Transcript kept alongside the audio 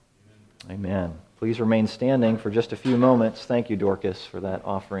Amen. Please remain standing for just a few moments. Thank you, Dorcas, for that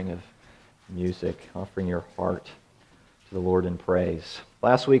offering of music, offering your heart to the Lord in praise.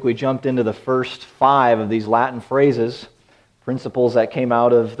 Last week we jumped into the first 5 of these Latin phrases, principles that came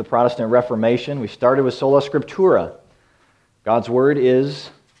out of the Protestant Reformation. We started with sola scriptura. God's Word is,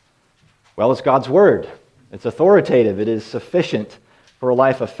 well, it's God's Word. It's authoritative. It is sufficient for a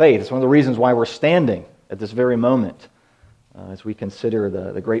life of faith. It's one of the reasons why we're standing at this very moment as we consider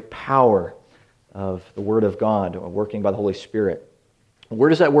the great power of the Word of God working by the Holy Spirit. Where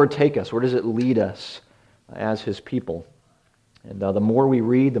does that Word take us? Where does it lead us as His people? And the more we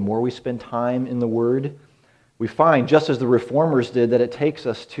read, the more we spend time in the Word, we find, just as the Reformers did, that it takes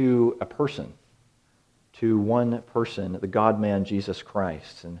us to a person, to one person, the God-man, Jesus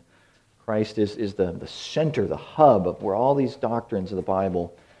Christ. And Christ is the center, the hub of where all these doctrines of the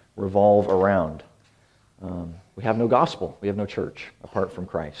Bible revolve around. We have no gospel, we have no church apart from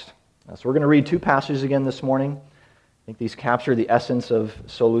Christ. So we're going to read 2 passages again this morning. I think these capture the essence of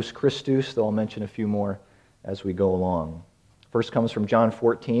Solus Christus, though I'll mention a few more as we go along. First comes from John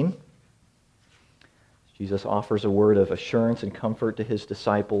 14. Jesus offers a word of assurance and comfort to His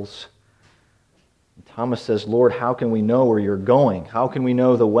disciples. And Thomas says, "Lord, how can we know where you're going? How can we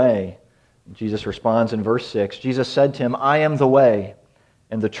know the way?" And Jesus responds in verse 6, Jesus said to him, "I am the way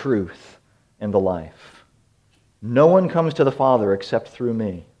and the truth and the life. No one comes to the Father except through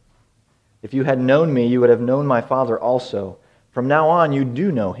me. If you had known me, you would have known my Father also. From now on, you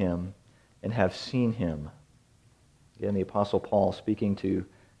do know Him and have seen Him." Again, the Apostle Paul, speaking to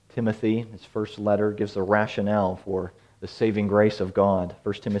Timothy, his first letter, gives the rationale for the saving grace of God.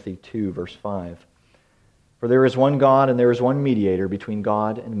 1 Timothy 2, verse 5. "For there is one God and there is one mediator between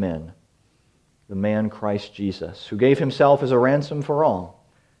God and men, the man Christ Jesus, who gave Himself as a ransom for all,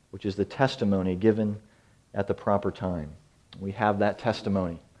 which is the testimony given at the proper time." We have that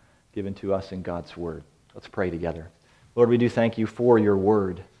testimony given to us in God's Word. Let's pray together. Lord, we do thank You for Your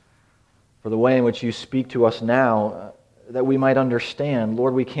Word, for the way in which You speak to us now that we might understand.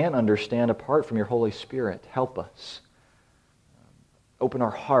 Lord, we can't understand apart from Your Holy Spirit. Help us. Open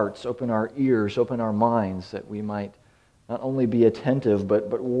our hearts, open our ears, open our minds, that we might not only be attentive,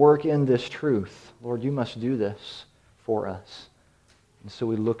 but work in this truth. Lord, You must do this for us. And so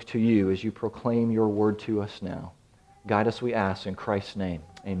we look to You as You proclaim Your Word to us now. Guide us, we ask, in Christ's name.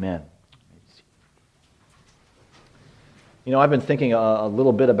 Amen. You know, I've been thinking a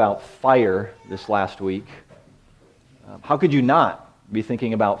little bit about fire this last week. How could you not be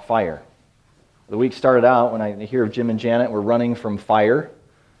thinking about fire? The week started out when I hear of Jim and Janet were running from fire.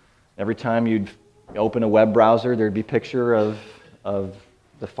 Every time you'd open a web browser, there'd be a picture of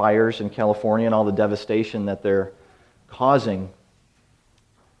the fires in California and all the devastation that they're causing.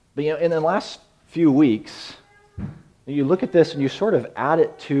 But you know, in the last few weeks, you look at this and you sort of add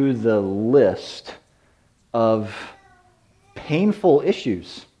it to the list of painful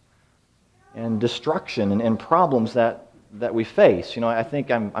issues and destruction and problems that we face. You know, I think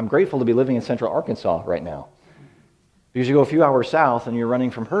I'm grateful to be living in central Arkansas right now, because you go a few hours south and you're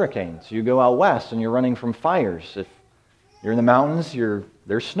running from hurricanes. You go out west and you're running from fires. If you're in the mountains,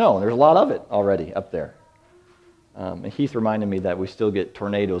 there's snow. There's a lot of it already up there. And Heath reminded me that we still get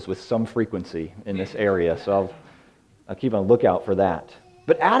tornadoes with some frequency in this area, so I'll keep on the lookout for that.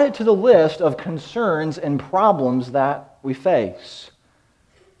 But add it to the list of concerns and problems that we face.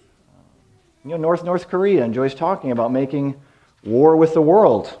 You know, North Korea enjoys talking about making war with the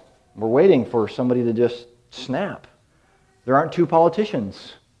world. We're waiting for somebody to just snap. There aren't 2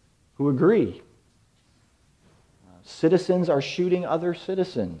 politicians who agree. Citizens are shooting other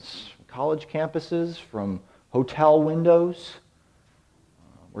citizens. College campuses, from hotel windows.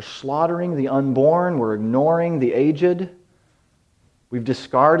 We're slaughtering the unborn. We're ignoring the aged. We've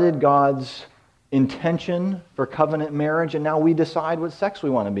discarded God's intention for covenant marriage, and now we decide what sex we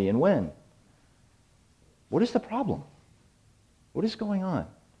want to be and when. What is the problem? What is going on?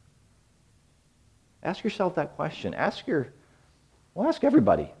 Ask yourself that question. Ask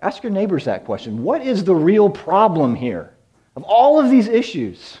everybody. Ask your neighbors that question. What is the real problem here? Of all of these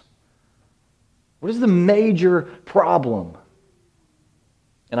issues, what is the major problem?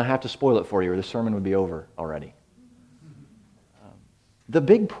 And I have to spoil it for you, or the sermon would be over already. The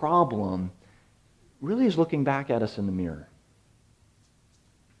big problem really is looking back at us in the mirror.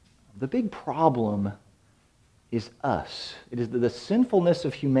 The big problem is us. It is the sinfulness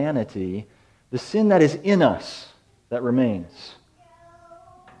of humanity, the sin that is in us, that remains.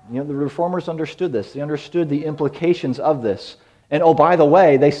 You know, the Reformers understood this. They understood the implications of this. And oh, by the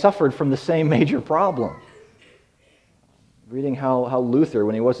way, they suffered from the same major problem. Reading how Luther,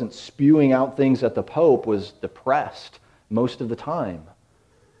 when he wasn't spewing out things at the Pope, was depressed most of the time.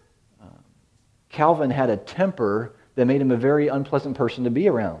 Calvin had a temper that made him a very unpleasant person to be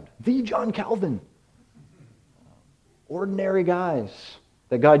around. The John Calvin. Ordinary guys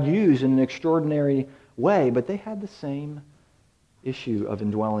that God used in an extraordinary way, but they had the same issue of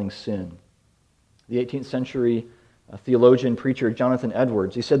indwelling sin. The 18th century theologian, preacher Jonathan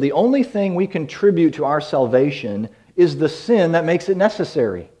Edwards, he said, the only thing we contribute to our salvation is the sin that makes it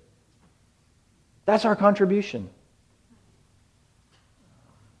necessary. That's our contribution.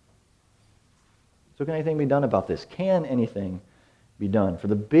 So can anything be done about this? Can anything be done? For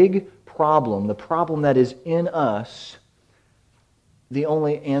the big problem, the problem that is in us, the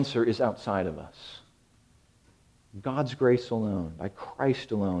only answer is outside of us. God's grace alone, by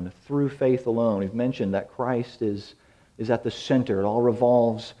Christ alone, through faith alone. We've mentioned that Christ is at the center. It all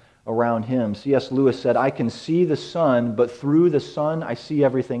revolves around Him. C.S. Lewis said, I can see the sun, but through the sun I see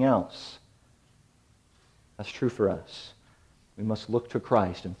everything else. That's true for us. We must look to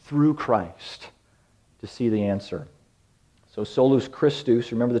Christ, and through Christ to see the answer. So solus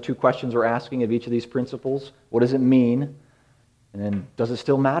Christus, remember the two questions we're asking of each of these principles? What does it mean? And then, does it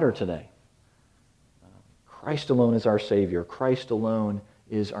still matter today? Christ alone is our Savior. Christ alone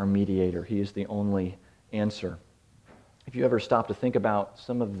is our mediator. He is the only answer. If you ever stop to think about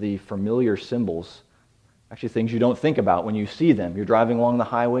some of the familiar symbols, actually things you don't think about when you see them. You're driving along the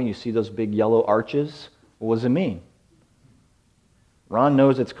highway and you see those big yellow arches. What does it mean? Ron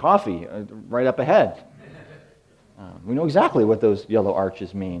knows it's coffee right up ahead. We know exactly what those yellow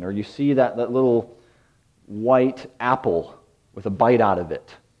arches mean. Or you see that little white apple with a bite out of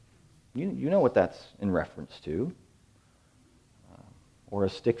it. You know what that's in reference to. Or a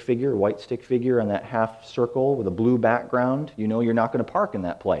stick figure, a white stick figure on that half circle with a blue background. You know you're not going to park in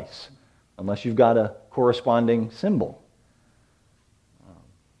that place unless you've got a corresponding symbol.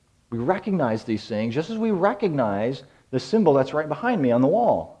 We recognize these things just as we recognize the symbol that's right behind me on the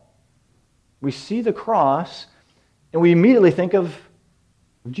wall. We see the cross and we immediately think of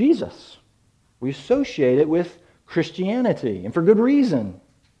Jesus. We associate it with Christianity, and for good reason.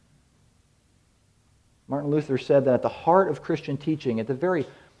 Martin Luther said that at the heart of Christian teaching, at the very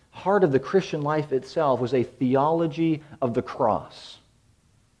heart of the Christian life itself, was a theology of the cross.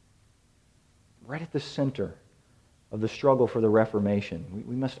 Right at the center of the struggle for the Reformation,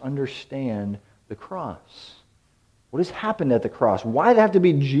 we must understand the cross. What has happened at the cross? Why did it have to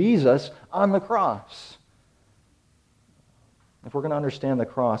be Jesus on the cross? If we're going to understand the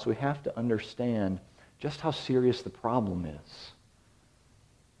cross, we have to understand just how serious the problem is.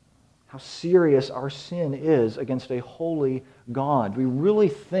 How serious our sin is against a holy God. We really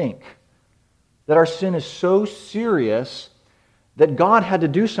think that our sin is so serious that God had to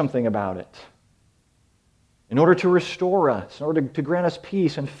do something about it in order to restore us, in order to grant us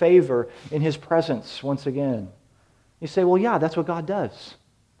peace and favor in His presence once again. You say, well, yeah, that's what God does.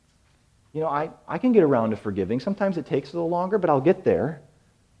 You know, I can get around to forgiving. Sometimes it takes a little longer, but I'll get there.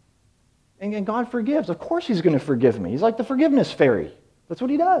 And God forgives. Of course He's going to forgive me. He's like the forgiveness fairy. That's what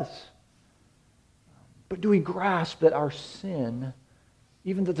He does. But do we grasp that our sin,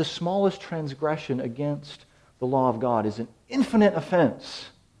 even that the smallest transgression against the law of God, is an infinite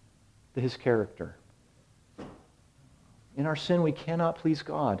offense to His character? In our sin, we cannot please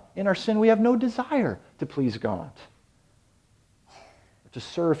God. In our sin, we have no desire to please God, to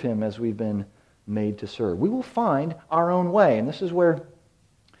serve Him as we've been made to serve. We will find our own way, and this is where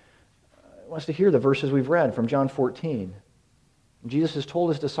I want us to hear the verses we've read from John 14. Jesus has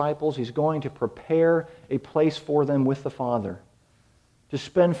told His disciples He's going to prepare a place for them with the Father, to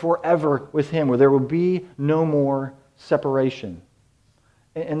spend forever with Him, where there will be no more separation.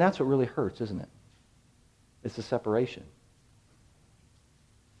 And that's what really hurts, isn't it? It's the separation.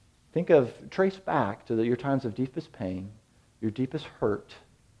 Trace back to your times of deepest pain, your deepest hurt,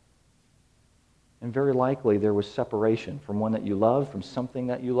 and very likely there was separation from one that you loved, from something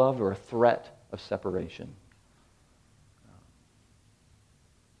that you loved, or a threat of separation.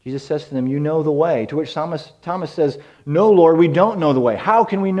 Jesus says to them, you know the way. To which Thomas says, no, Lord, we don't know the way. How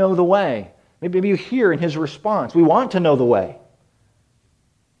can we know the way? Maybe you hear in his response, we want to know the way.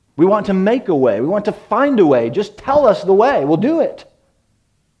 We want to make a way. We want to find a way. Just tell us the way. We'll do it.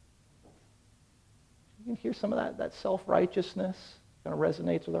 You can hear some of that self-righteousness kind of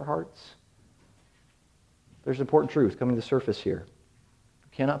resonates with our hearts. There's an important truth coming to the surface here.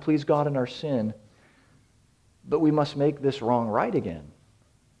 We cannot please God in our sin, but we must make this wrong right again.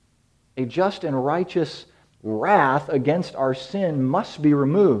 A just and righteous wrath against our sin must be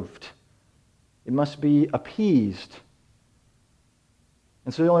removed. It must be appeased.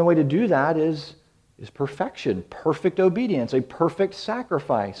 And so the only way to do that is perfection, perfect obedience, a perfect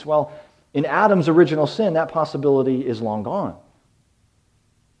sacrifice. Well, in Adam's original sin, that possibility is long gone.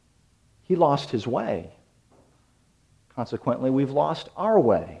 He lost his way. Consequently, we've lost our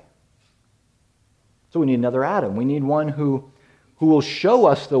way. So we need another Adam. We need one who will show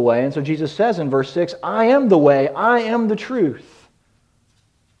us the way. And so Jesus says in verse 6, I am the way, I am the truth,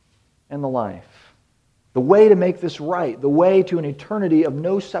 and the life. The way to make this right, the way to an eternity of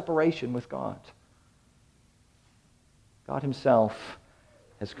no separation with God. God himself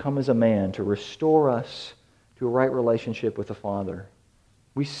has come as a man to restore us to a right relationship with the Father.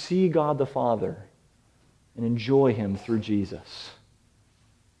 We see God the Father and enjoy him through Jesus.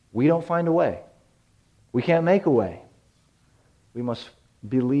 We don't find a way. We can't make a way. We must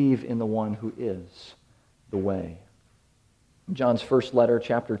believe in the one who is the way. In John's first letter,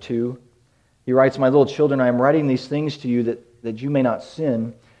 chapter 2, he writes, My little children, I am writing these things to you that you may not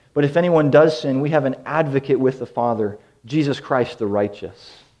sin. But if anyone does sin, we have an advocate with the Father, Jesus Christ the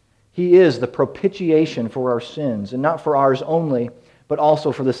righteous. He is the propitiation for our sins, and not for ours only, but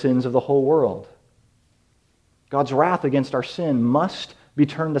also for the sins of the whole world. God's wrath against our sin must be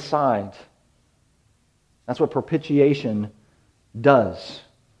turned aside. That's what propitiation does.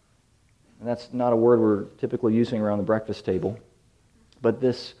 And that's not a word we're typically using around the breakfast table. But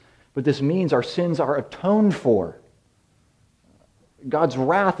this means our sins are atoned for. God's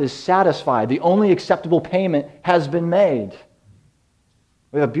wrath is satisfied. The only acceptable payment has been made.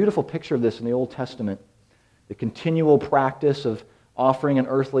 We have a beautiful picture of this in the Old Testament. The continual practice of offering an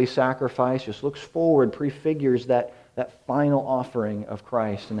earthly sacrifice just looks forward, prefigures that final offering of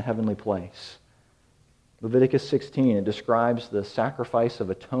Christ in the heavenly place. Leviticus 16, it describes the sacrifice of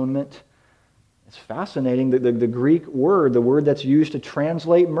atonement. It's fascinating that the Greek word, the word that's used to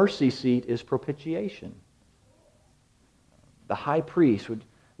translate mercy seat, is propitiation. The high priest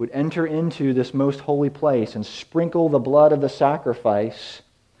would enter into this most holy place and sprinkle the blood of the sacrifice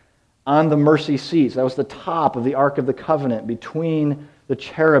on the mercy seats. That was the top of the Ark of the Covenant between the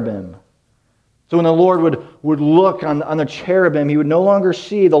cherubim. So when the Lord would look on the cherubim, he would no longer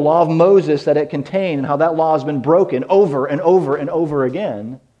see the law of Moses that it contained and how that law has been broken over and over and over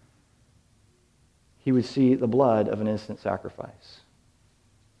again. He would see the blood of an innocent sacrifice.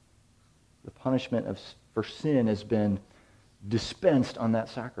 The punishment for sin has been dispensed on that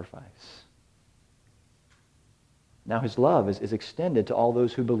sacrifice. Now his love is extended to all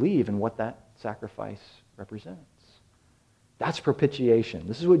those who believe in what that sacrifice represents. That's propitiation.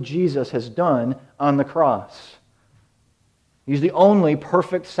 This is what Jesus has done on the cross. He's the only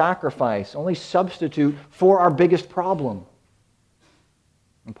perfect sacrifice, only substitute for our biggest problem.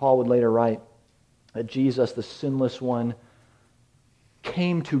 And Paul would later write that Jesus, the sinless one,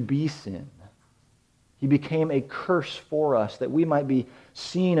 came to be sin. He became a curse for us that we might be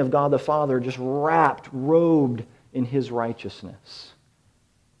seen of God the Father, just wrapped, robed in his righteousness.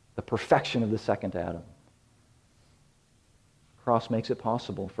 The perfection of the second Adam. The cross makes it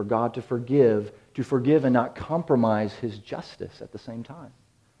possible for God to forgive and not compromise his justice at the same time.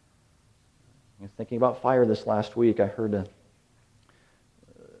 I was thinking about fire this last week. I heard a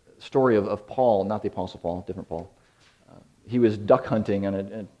story of Paul, not the Apostle Paul, different Paul. He was duck hunting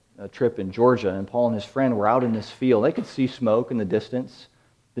on a trip in Georgia, and Paul and his friend were out in this field. They could see smoke in the distance.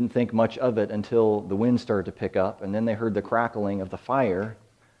 Didn't think much of it until the wind started to pick up, and then they heard the crackling of the fire,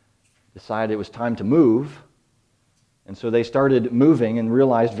 decided it was time to move, and so they started moving and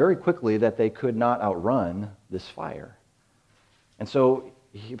realized very quickly that they could not outrun this fire. And so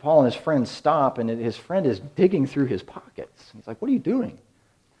Paul and his friend stop, and his friend is digging through his pockets. He's like, "What are you doing?"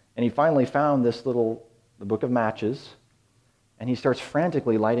 And he finally found the book of matches, and he starts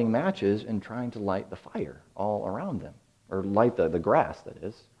frantically lighting matches and trying to light the fire all around them, or light the grass, that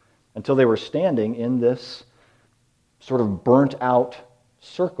is, until they were standing in this sort of burnt-out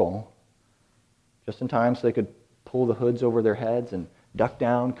circle, just in time so they could pull the hoods over their heads and duck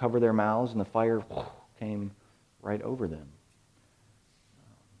down, cover their mouths, and the fire came right over them.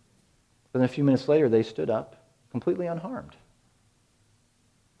 But then a few minutes later, they stood up completely unharmed.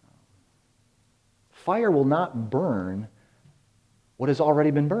 Fire will not burn what has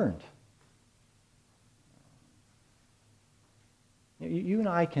already been burned. You and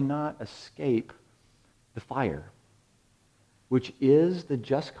I cannot escape the fire, which is the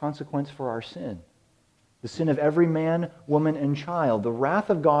just consequence for our sin. The sin of every man, woman, and child. The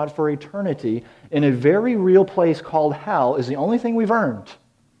wrath of God for eternity in a very real place called hell is the only thing we've earned.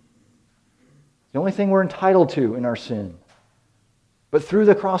 The only thing we're entitled to in our sin. But through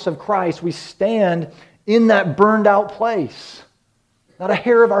the cross of Christ, we stand in that burned out place. Not a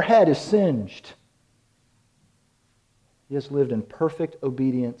hair of our head is singed. He has lived in perfect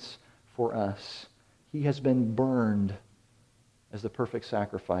obedience for us. He has been burned as the perfect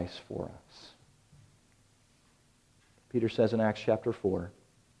sacrifice for us. Peter says in Acts chapter 4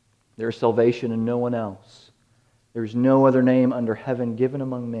 There is salvation in no one else. There is no other name under heaven given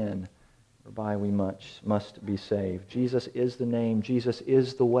among men whereby we must be saved. Jesus is the name. Jesus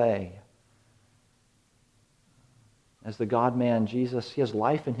is the way. As the God-man, Jesus, he has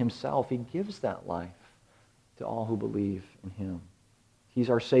life in himself. He gives that life to all who believe in him. He's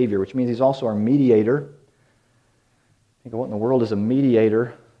our Savior, which means he's also our mediator. Think of what in the world is a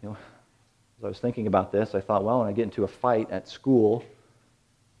mediator. As I was thinking about this, I thought, well, when I get into a fight at school,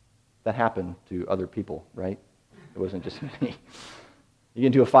 that happened to other people, right? It wasn't just me. You get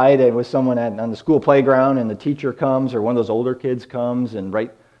into a fight with someone on the school playground, and the teacher comes, or one of those older kids comes, and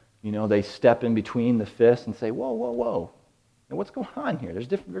they step in between the fists and say, whoa, whoa, whoa. And what's going on here?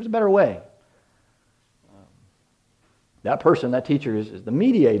 There's a better way. That person, that teacher, is the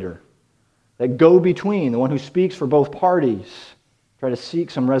mediator, that go-between, the one who speaks for both parties, try to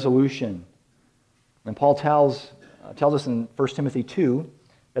seek some resolution. And Paul tells us in 1 Timothy 2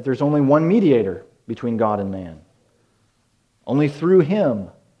 that there's only one mediator between God and man. Only through him,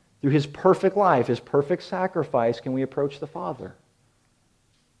 through his perfect life, his perfect sacrifice, can we approach the Father.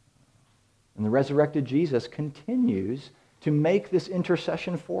 And the resurrected Jesus continues to make this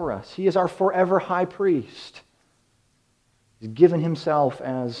intercession for us. He is our forever high priest. He's given himself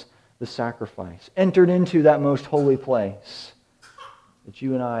as the sacrifice, entered into that most holy place that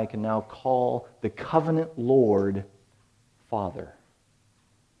you and I can now call the covenant Lord Father.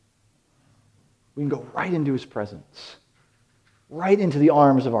 We can go right into his presence, right into the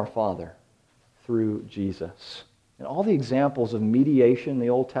arms of our Father through Jesus. And all the examples of mediation in the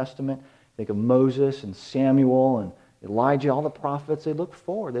Old Testament, think of Moses and Samuel and Elijah, all the prophets, they look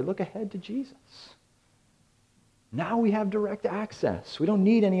forward, they look ahead to Jesus. Now we have direct access. We don't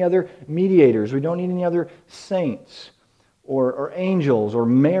need any other mediators. We don't need any other saints or angels or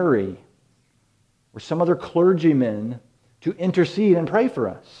Mary or some other clergymen to intercede and pray for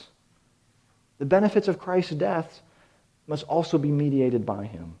us. The benefits of Christ's death must also be mediated by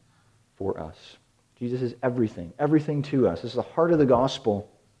him for us. Jesus is everything to us. This is the heart of the gospel.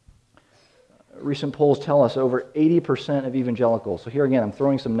 Recent polls tell us over 80% of evangelicals. So here again, I'm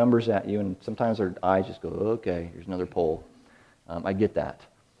throwing some numbers at you, and sometimes our eyes just go, okay, here's another poll. I get that.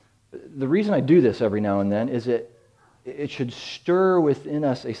 The reason I do this every now and then is it should stir within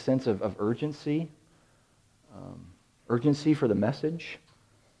us a sense of urgency, urgency for the message.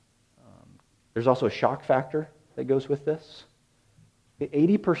 There's also a shock factor that goes with this.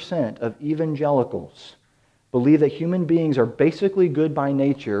 80% of evangelicals believe that human beings are basically good by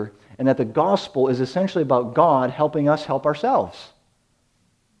nature and that the gospel is essentially about God helping us help ourselves.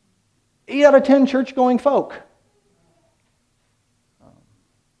 8 out of 10 church-going folk.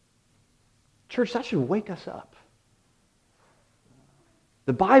 Church, that should wake us up.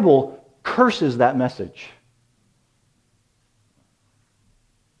 The Bible curses that message.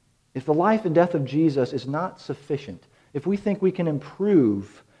 If the life and death of Jesus is not sufficient, if we think we can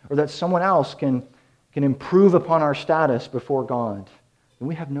improve or that someone else can improve upon our status before God, then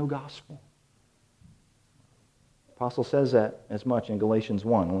we have no gospel. The apostle says that as much in Galatians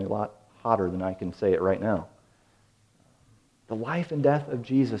 1, only a lot hotter than I can say it right now. The life and death of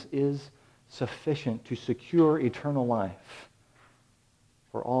Jesus is sufficient to secure eternal life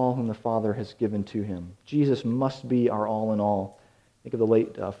for all whom the Father has given to him. Jesus must be our all in all. Think of the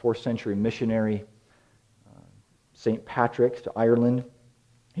late 4th century missionary, St. Patrick to Ireland.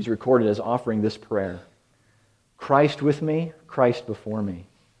 He's recorded as offering this prayer. Christ with me, Christ before me.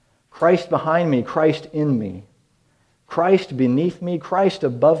 Christ behind me, Christ in me. Christ beneath me, Christ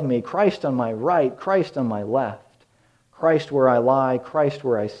above me. Christ on my right, Christ on my left. Christ where I lie, Christ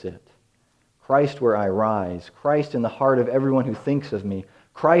where I sit. Christ where I rise. Christ in the heart of everyone who thinks of me.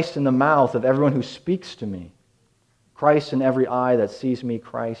 Christ in the mouth of everyone who speaks to me. Christ in every eye that sees me.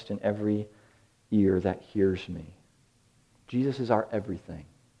 Christ in every ear that hears me. Jesus is our everything,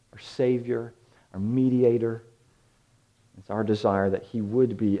 our Savior, our mediator. It's our desire that he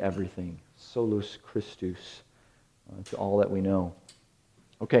would be everything, solus Christus, to all that we know.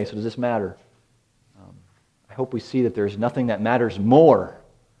 Okay, so does this matter? I hope we see that there's nothing that matters more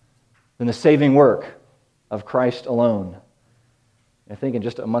than the saving work of Christ alone. I think in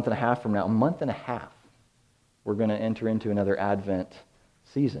just a month and a half from now, we're going to enter into another Advent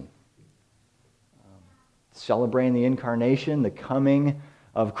season. Celebrating the incarnation, the coming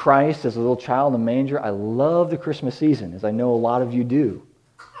of Christ as a little child in the manger. I love the Christmas season, as I know a lot of you do.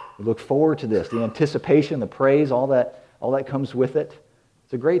 We look forward to this, the anticipation, the praise, all that comes with it.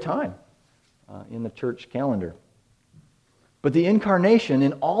 It's a great time in the church calendar. But the incarnation,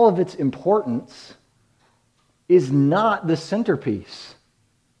 in all of its importance, is not the centerpiece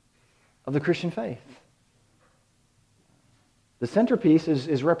of the Christian faith. The centerpiece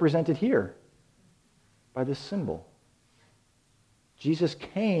is represented here by this symbol. Jesus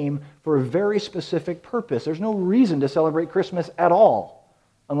came for a very specific purpose. There's no reason to celebrate Christmas at all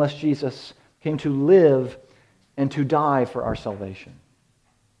unless Jesus came to live and to die for our salvation.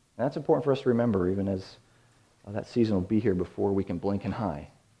 And that's important for us to remember, even as that season will be here before we can blink an eye.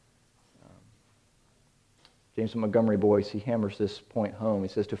 James Montgomery Boyce, he hammers this point home. He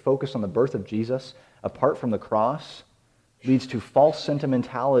says, to focus on the birth of Jesus apart from the cross leads to false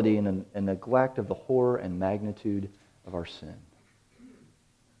sentimentality and a neglect of the horror and magnitude of our sin.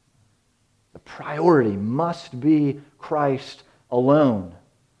 The priority must be Christ alone.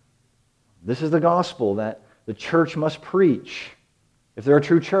 This is the gospel that the church must preach if they're a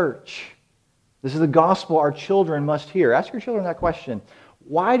true church. This is the gospel our children must hear. Ask your children that question.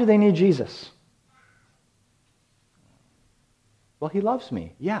 Why do they need Jesus? Well, he loves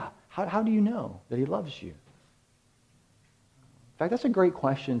me. Yeah. How do you know that he loves you? In fact, that's a great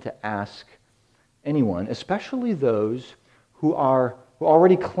question to ask anyone, especially those who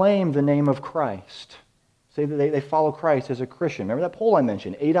already claim the name of Christ. Say that they follow Christ as a Christian. Remember that poll I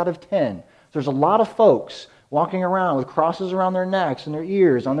mentioned? 8 out of 10. So there's a lot of folks walking around with crosses around their necks and their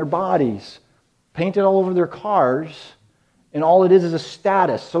ears, on their bodies, painted all over their cars, and all it is a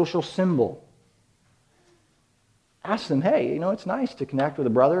status, social symbol. Ask them, hey, it's nice to connect with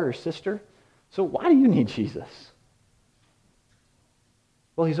a brother or sister, so why do you need Jesus?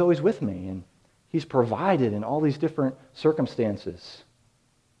 Well, he's always with me, and he's provided in all these different circumstances.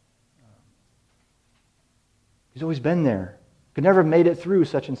 He's always been there. Could never have made it through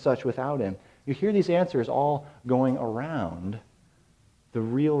such and such without him. You hear these answers all going around the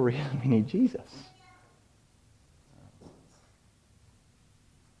real reason we need Jesus.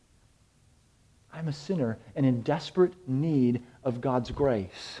 I'm a sinner and in desperate need of God's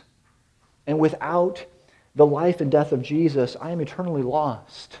grace. And without the life and death of Jesus, I am eternally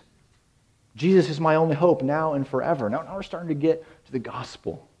lost. Jesus is my only hope now and forever. Now we're starting to get to the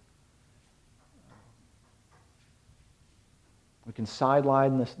gospel. We can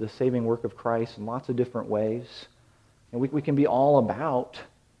sideline the saving work of Christ in lots of different ways. And we can be all about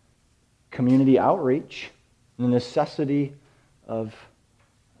community outreach and the necessity of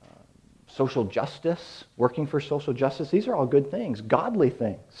social justice, working for social justice. These are all good things, godly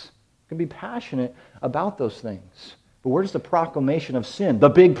things. We can be passionate about those things. But where does the proclamation of sin, the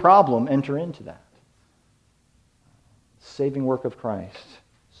big problem, enter into that? Saving work of Christ,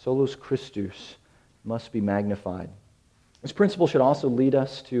 solus Christus, must be magnified. This principle should also lead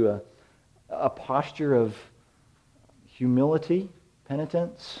us to a posture of humility,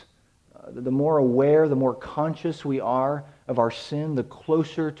 penitence. The more aware, the more conscious we are of our sin, the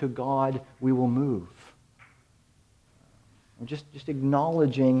closer to God we will move. Just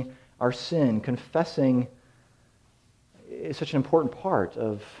acknowledging our sin, confessing is such an important part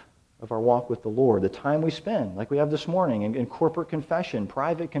of our walk with the Lord. The time we spend, like we have this morning, in corporate confession,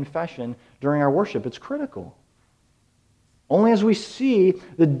 private confession during our worship, it's critical. Only as we see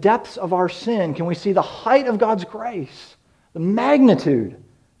the depths of our sin can we see the height of God's grace, the magnitude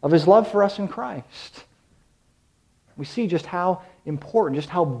of his love for us in Christ. We see just how important, just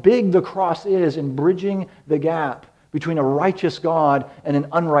how big the cross is in bridging the gap between a righteous God and an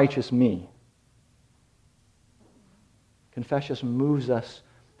unrighteous me. Confession moves us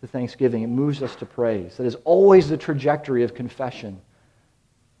to thanksgiving. It moves us to praise. That is always the trajectory of confession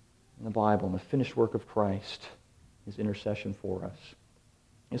in the Bible, and the finished work of Christ, his intercession for us.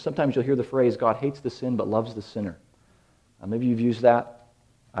 And sometimes you'll hear the phrase, God hates the sin but loves the sinner. Maybe you've used that.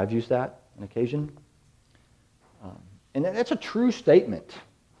 I've used that on occasion. And that's a true statement.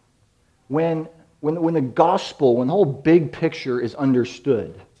 When the gospel, when the whole big picture is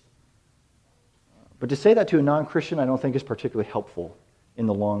understood. But to say that to a non-Christian, I don't think is particularly helpful in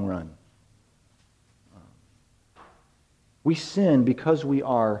the long run. We sin because we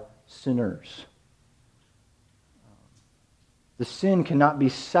are sinners. The sin cannot be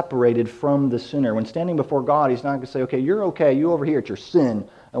separated from the sinner. When standing before God, he's not going to say, okay, you over here, it's your sin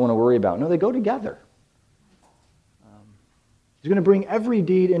I want to worry about. No, they go together. He's going to bring every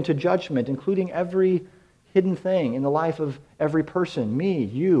deed into judgment, including every hidden thing in the life of every person, me,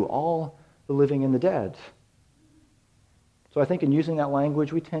 you, all the living and the dead. So I think in using that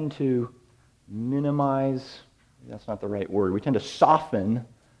language, we tend to minimize, that's not the right word, we tend to soften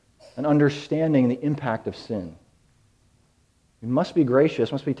an understanding the impact of sin. We must be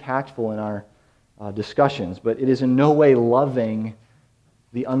gracious, must be tactful in our discussions, but it is in no way loving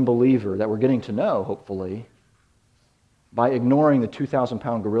the unbeliever that we're getting to know, hopefully, by ignoring the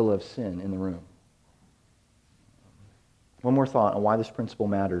 2,000-pound gorilla of sin in the room. One more thought on why this principle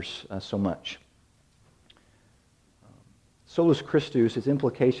matters so much. Solus Christus, its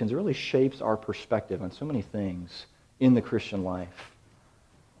implications, really shapes our perspective on so many things in the Christian life.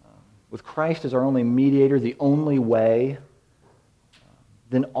 With Christ as our only mediator, the only way,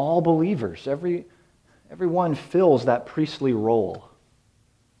 then all believers, everyone fills that priestly role.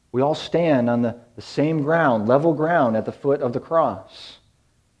 We all stand on the same ground, level ground at the foot of the cross.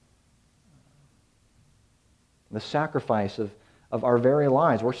 The sacrifice of our very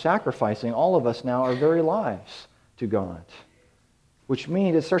lives. We're sacrificing, all of us now, our very lives to God. Which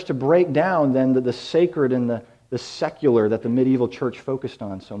means it starts to break down then the sacred and the secular that the medieval church focused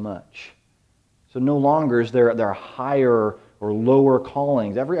on so much. So no longer is there higher or lower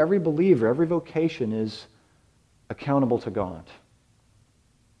callings. Every believer, every vocation is accountable to God.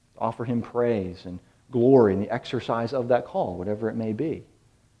 Offer Him praise and glory in the exercise of that call, whatever it may be,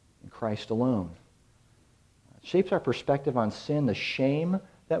 in Christ alone. It shapes our perspective on sin, the shame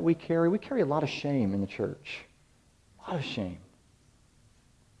that we carry. We carry a lot of shame in the church. A lot of shame.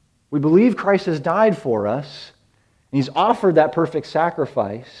 We believe Christ has died for us, and He's offered that perfect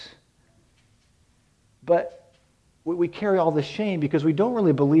sacrifice, but we carry all this shame because we don't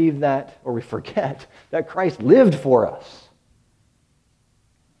really believe that, or we forget, that Christ lived for us.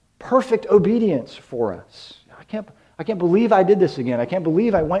 Perfect obedience for us. I can't believe I did this again. I can't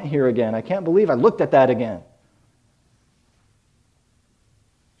believe I went here again. I can't believe I looked at that again.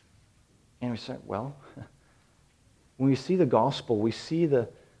 And we say, well, when we see the gospel, we see the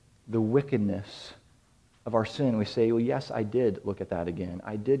wickedness of our sin. We say, well, yes, I did look at that again.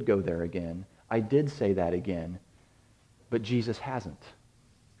 I did go there again. I did say that again. But Jesus hasn't.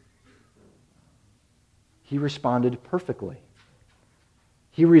 He responded perfectly.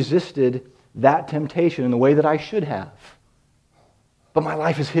 He resisted that temptation in the way that I should have. But my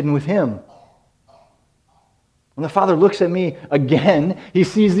life is hidden with Him. When the Father looks at me again, He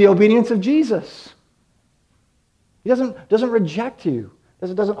sees the obedience of Jesus. He doesn't reject you.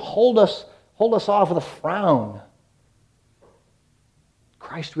 Doesn't hold us off with a frown.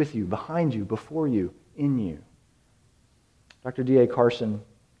 Christ with you, behind you, before you, in you. Dr. D.A. Carson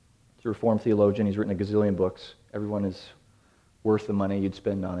is a Reformed theologian. He's written a gazillion books. Everyone is worth the money you'd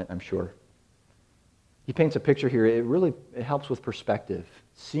spend on it, I'm sure. He paints a picture here. It helps with perspective,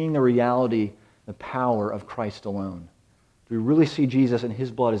 seeing the reality, the power of Christ alone. Do we really see Jesus and His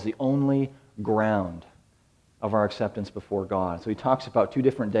blood as the only ground of our acceptance before God? So he talks about 2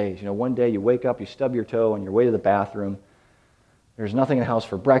 different days. One day you wake up, you stub your toe on your way to the bathroom. There's nothing in the house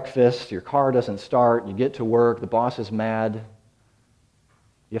for breakfast. Your car doesn't start. You get to work. The boss is mad.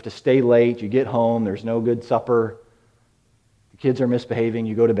 You have to stay late. You get home. There's no good supper. The kids are misbehaving.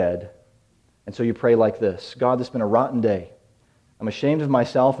 You go to bed. And so you pray like this: God, this has been a rotten day. I'm ashamed of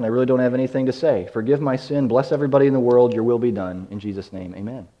myself and I really don't have anything to say. Forgive my sin. Bless everybody in the world. Your will be done. In Jesus' name,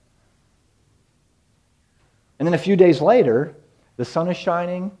 amen. And then a few days later, the sun is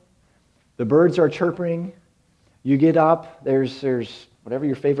shining, the birds are chirping, you get up, there's whatever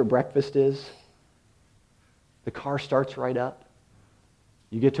your favorite breakfast is, the car starts right up,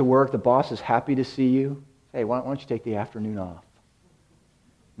 you get to work, the boss is happy to see you. Hey, why don't you take the afternoon off?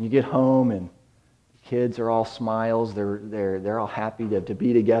 And you get home and the kids are all smiles, they're all happy to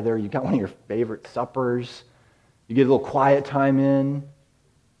be together, you got one of your favorite suppers, you get a little quiet time in,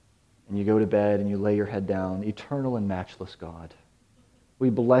 and you go to bed and you lay your head down. Eternal and matchless God, we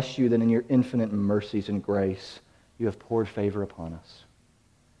bless you that in your infinite mercies and grace, you have poured favor upon us.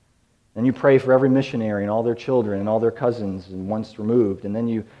 And you pray for every missionary and all their children and all their cousins and once removed. And then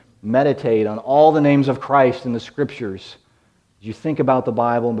you meditate on all the names of Christ in the Scriptures. You think about the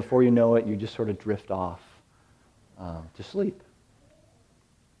Bible, and before you know it, you just sort of drift off to sleep.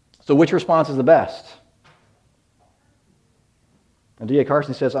 So which response is the best? And D.A.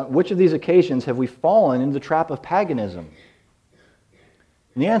 Carson says, on which of these occasions have we fallen into the trap of paganism?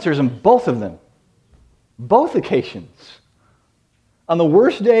 And the answer is in both of them. Both occasions. On the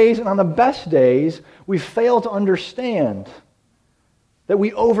worst days and on the best days, we fail to understand that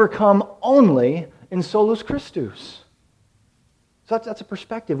we overcome only in solus Christus. So that's a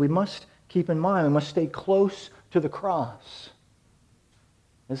perspective we must keep in mind. We must stay close to the cross.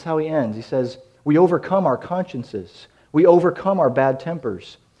 This is how he ends. He says, we overcome our consciences. We overcome our bad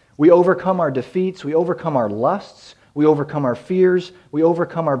tempers. We overcome our defeats. We overcome our lusts. We overcome our fears. We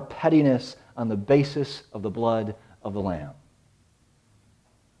overcome our pettiness on the basis of the blood of the Lamb.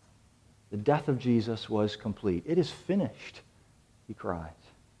 The death of Jesus was complete. It is finished, he cries.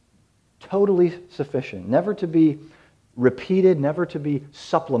 Totally sufficient. Never to be repeated, never to be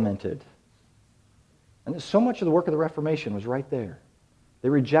supplemented. And so much of the work of the Reformation was right there. They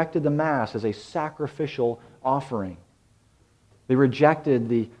rejected the Mass as a sacrificial offering. They rejected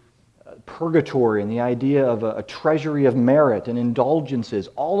the purgatory and the idea of a treasury of merit and indulgences,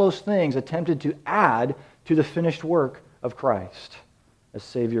 all those things attempted to add to the finished work of Christ as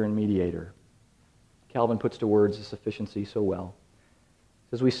Savior and Mediator. Calvin puts to words the sufficiency so well.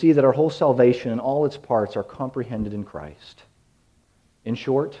 As we see that our whole salvation and all its parts are comprehended in Christ. In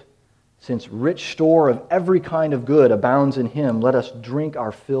short, since rich store of every kind of good abounds in Him, let us drink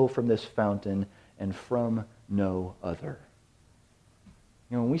our fill from this fountain and from no other.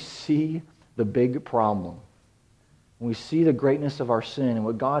 When we see the big problem, when we see the greatness of our sin and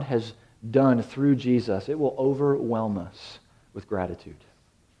what God has done through Jesus, it will overwhelm us with gratitude.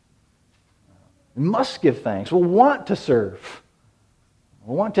 We must give thanks. We'll want to serve.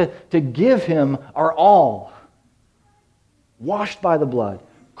 We want to give Him our all. Washed by the blood,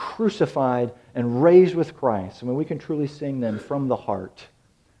 crucified and raised with Christ. We can truly sing then from the heart.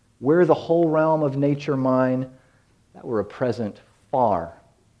 Were the whole realm of nature mine, that were a present far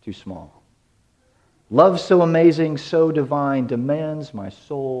too small. Love so amazing, so divine, demands my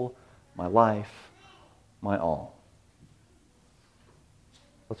soul, my life, my all.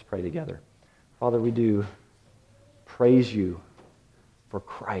 Let's pray together. Father, we do praise You for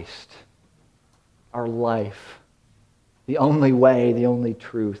Christ, our life, the only way, the only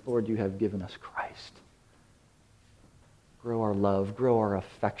truth. Lord, You have given us Christ. Grow our love, grow our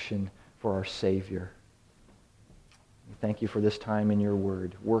affection for our Savior. We thank You for this time in Your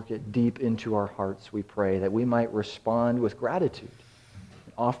Word. Work it deep into our hearts, we pray, that we might respond with gratitude,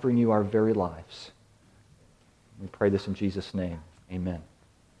 offering You our very lives. We pray this in Jesus' name. Amen.